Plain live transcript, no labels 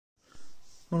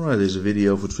Alright, this is a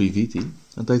video for 3VT.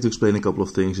 I'd like to explain a couple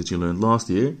of things that you learned last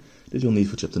year that you'll need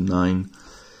for chapter 9.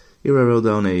 Here I wrote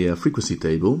down a frequency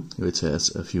table. Here it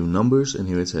says a few numbers and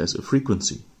here it says a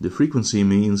frequency. The frequency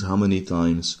means how many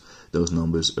times those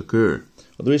numbers occur.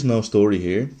 Well, there is no story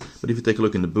here, but if you take a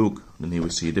look in the book, then here we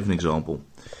see a different example.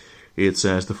 Here it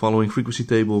says the following frequency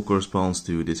table corresponds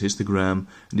to this histogram.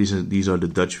 These are the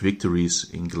Dutch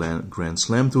victories in Grand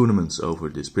Slam tournaments over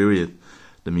this period.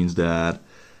 That means that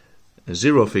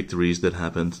 0 victories that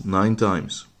happened 9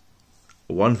 times.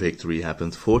 1 victory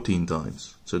happened 14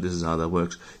 times. So this is how that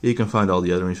works. Here you can find all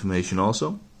the other information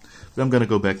also. But I'm going to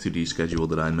go back to the schedule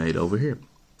that I made over here.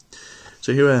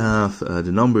 So here I have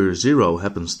the number 0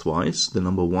 happens twice, the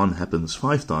number 1 happens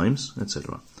 5 times,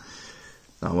 etc.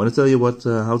 Now I want to tell you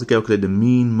how to calculate the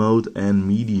mean, mode and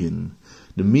median.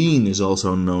 The mean is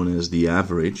also known as the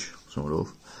average, sort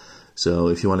of. So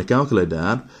if you want to calculate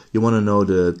that, you want to know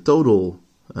the total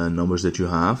numbers that you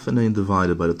have and then divide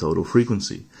it by the total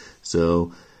frequency.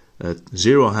 So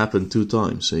 0 happened 2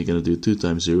 times, so you're going to do 2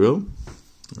 times 0.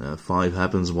 5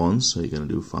 happens once, so you're going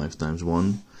to do 5 times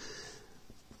 1.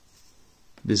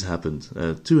 This happened,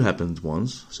 2 happened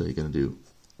once, so you're going to do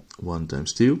 1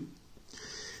 times 2.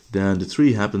 Then the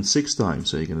 3 happened 6 times,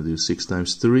 so you're going to do 6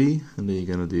 times 3, and then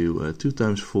you're going to do 2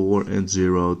 times 4 and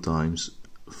 0 times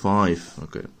 5.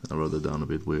 Okay, I wrote that down a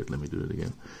bit weird, let me do it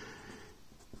again.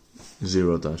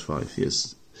 0 times 5,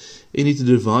 yes. You need to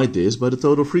divide this by the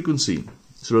total frequency.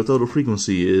 So the total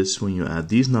frequency is when you add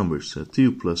these numbers.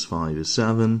 2 plus 5 is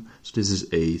 7, so this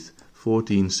is 8,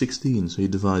 14, 16. So you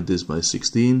divide this by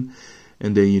 16,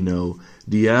 and then you know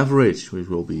the average, which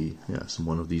will be some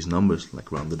one of these numbers,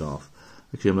 like rounded off.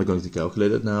 Actually, I'm not going to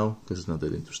calculate it now, because it's not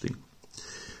that interesting.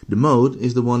 The mode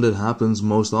is the one that happens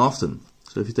most often.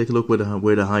 So if you take a look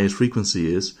where the highest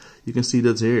frequency is, you can see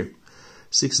that's here.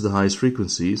 6 is the highest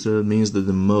frequency, so that means that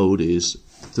the mode is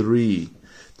 3.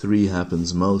 3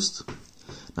 happens most.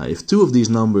 Now, if 2 of these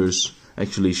numbers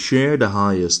actually share the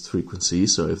highest frequency,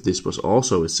 so if this was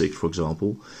also a 6, for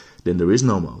example, then there is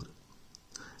no mode.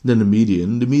 Then the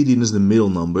median is the middle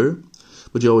number,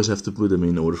 but you always have to put them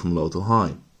in order from low to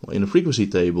high. Well, in a frequency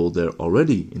table, they're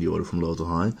already in the order from low to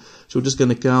high, so we're just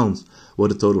going to count what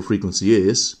the total frequency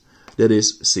is. That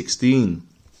is 16.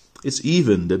 It's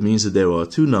even, that means that there are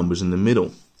 2 numbers in the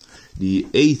middle. The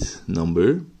 8th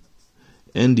number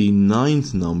and the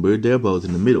 9th number, they're both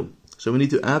in the middle. So we need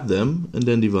to add them and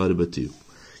then divide it by 2.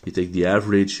 You take the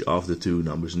average of the 2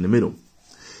 numbers in the middle.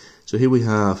 So here we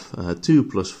have 2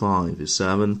 plus 5 is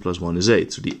 7, plus 1 is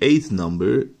 8. So the 8th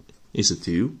number is a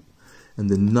 2, and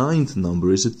the 9th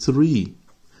number is a 3.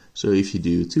 So if you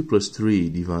do 2 plus 3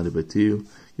 divided by 2,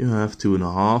 you have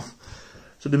 2.5.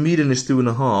 So the median is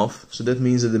 2.5, so that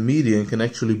means that the median can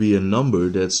actually be a number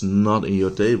that's not in your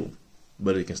table,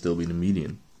 but it can still be the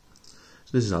median.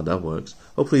 So this is how that works.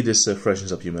 Hopefully this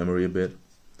freshens up your memory a bit.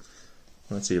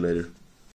 I'll see you later.